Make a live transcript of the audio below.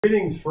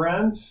Greetings,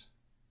 friends.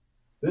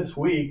 This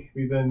week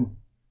we've been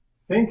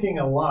thinking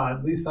a lot,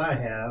 at least I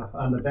have,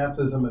 on the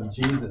baptism of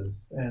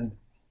Jesus. And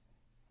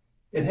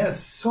it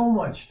has so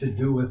much to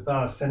do with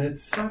us, and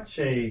it's such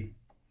a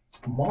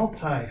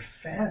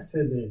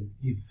multifaceted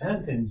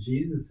event in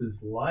Jesus'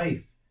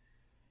 life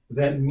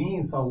that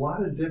means a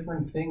lot of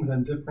different things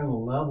on different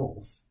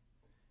levels.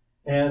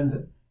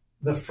 And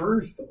the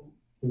first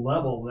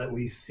level that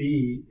we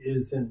see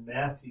is in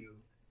Matthew.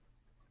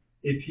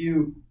 If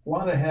you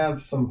want to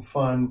have some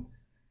fun,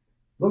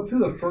 look through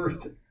the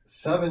first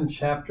 7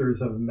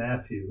 chapters of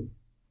Matthew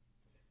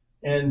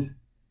and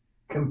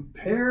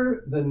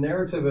compare the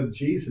narrative of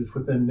Jesus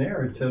with the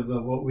narrative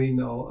of what we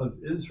know of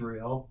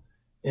Israel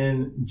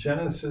in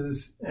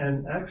Genesis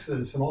and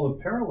Exodus and all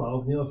the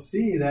parallels. And you'll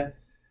see that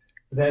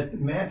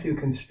Matthew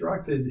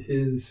constructed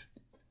his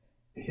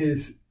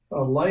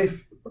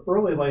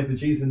early life of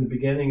Jesus in the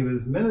beginning of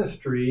his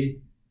ministry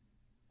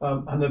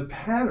on the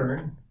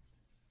pattern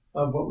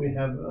of what we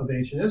have of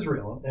ancient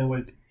Israel. And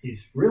what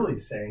he's really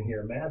saying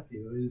here,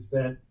 Matthew, is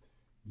that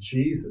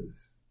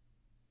Jesus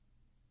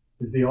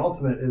is the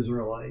ultimate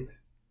Israelite.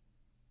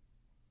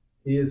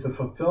 He is the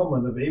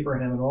fulfillment of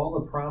Abraham and all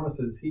the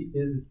promises. He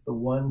is the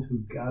one who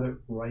got it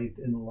right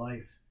in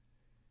life.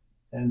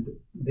 And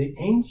the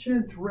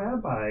ancient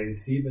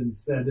rabbis even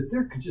said that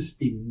there could just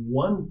be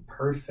one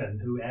person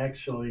who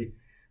actually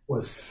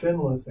was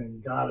sinless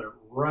and got it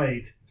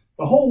right,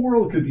 the whole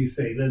world could be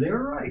saved. And they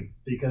were right,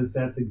 because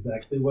that's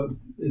exactly what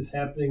is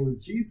happening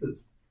with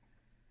Jesus.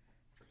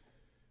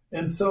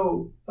 And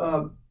so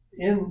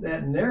in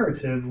that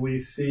narrative, we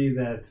see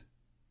that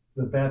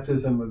the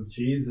baptism of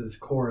Jesus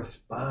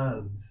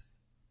corresponds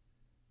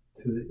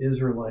to the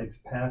Israelites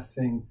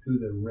passing through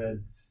the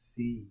Red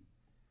Sea.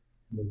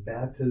 And the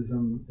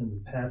baptism and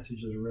the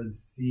passage of the Red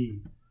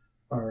Sea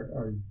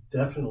are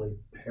definitely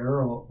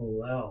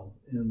parallel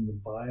in the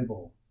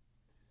Bible.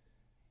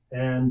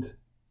 And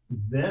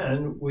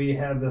then we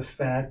have the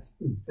fact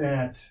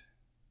that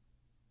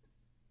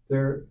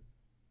there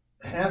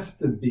has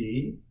to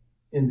be,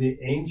 in the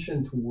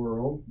ancient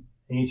world,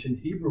 ancient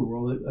Hebrew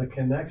world, a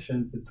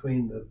connection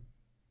between the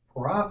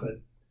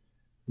prophet,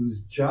 whose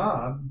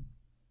job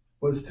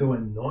was to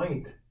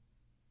anoint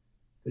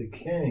the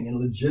king and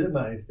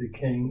legitimize the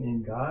king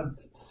in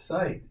God's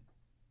sight.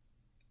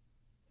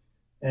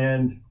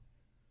 And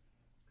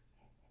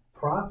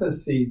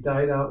prophecy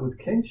died out with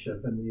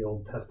kingship in the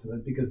Old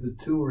Testament because the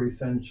two were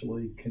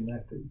essentially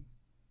connected.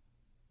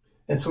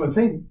 And so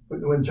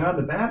when John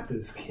the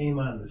Baptist came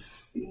on the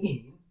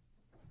scene,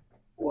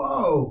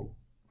 whoa,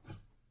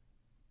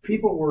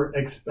 people were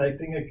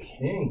expecting a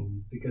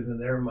king, because in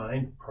their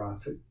mind,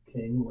 prophet,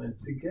 king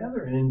went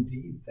together. And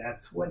indeed,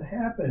 that's what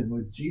happened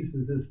with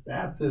Jesus'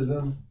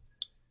 baptism.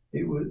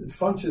 It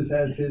functions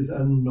as his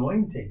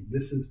anointing.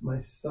 This is my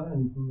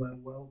son whom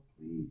I'm well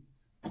pleased.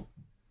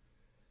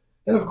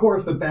 And of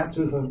course, the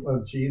baptism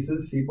of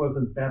Jesus, he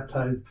wasn't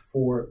baptized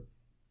for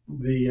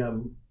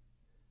the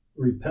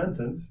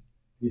repentance.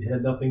 He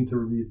had nothing to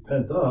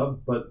repent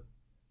of, but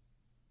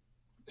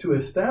to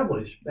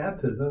establish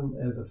baptism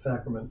as a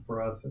sacrament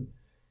for us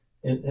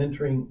and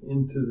entering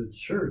into the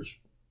church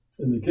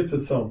and the gift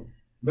of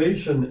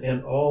salvation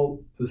and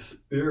all the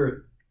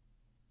Spirit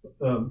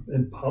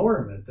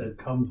empowerment that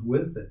comes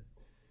with it.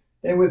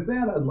 And with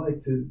that, I'd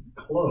like to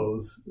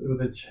close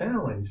with a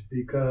challenge,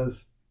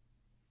 because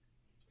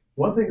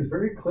one thing is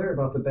very clear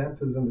about the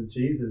baptism of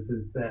Jesus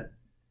is that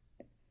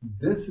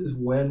this is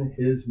when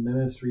his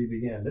ministry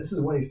began. This is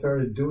when he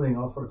started doing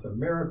all sorts of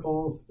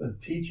miracles,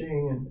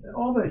 teaching, and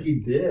all that he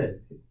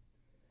did.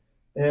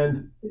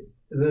 And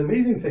the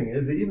amazing thing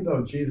is that even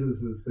though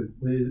Jesus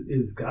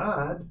is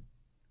God,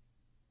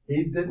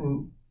 he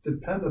didn't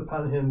depend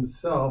upon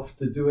himself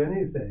to do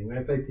anything.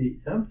 In fact, he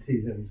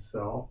emptied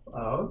himself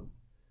out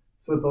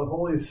so that the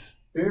Holy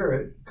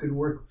Spirit could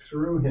work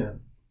through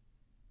him.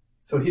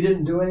 So he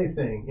didn't do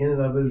anything in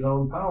and of his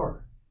own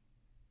power.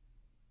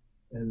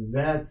 And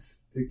that's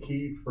the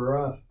key for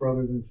us,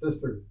 brothers and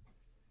sisters.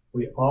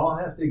 We all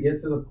have to get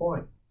to the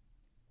point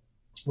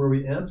where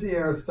we empty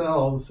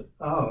ourselves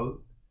out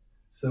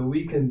so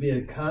we can be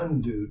a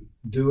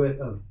conduit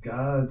of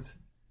God's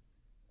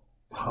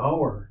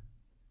power,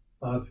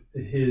 of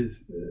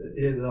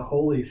the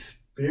Holy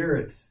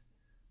Spirit's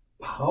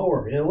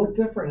power. It'll look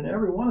different in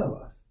every one of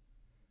us,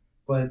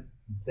 but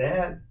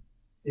that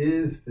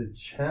is the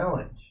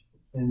challenge.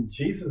 And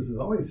Jesus is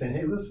always saying,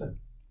 hey, listen,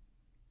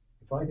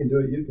 if I can do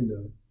it, you can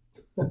do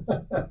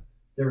it.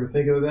 You ever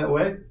think of it that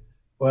way?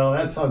 Well,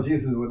 that's how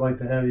Jesus would like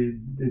to have you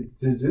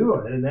to do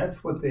it. And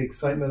that's what the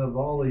excitement of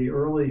all the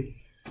early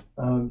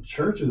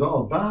church is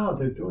all about.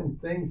 They're doing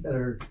things that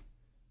are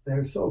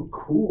so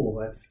cool,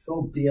 that's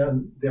so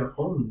beyond their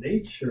own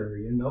nature,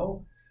 you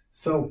know?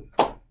 So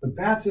the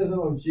baptism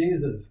of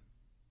Jesus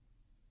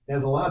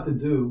has a lot to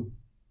do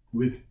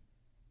with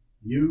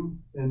you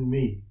and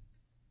me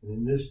and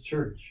in this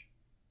church,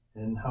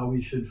 and how we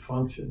should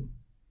function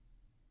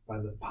by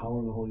the power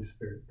of the Holy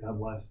Spirit. God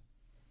bless.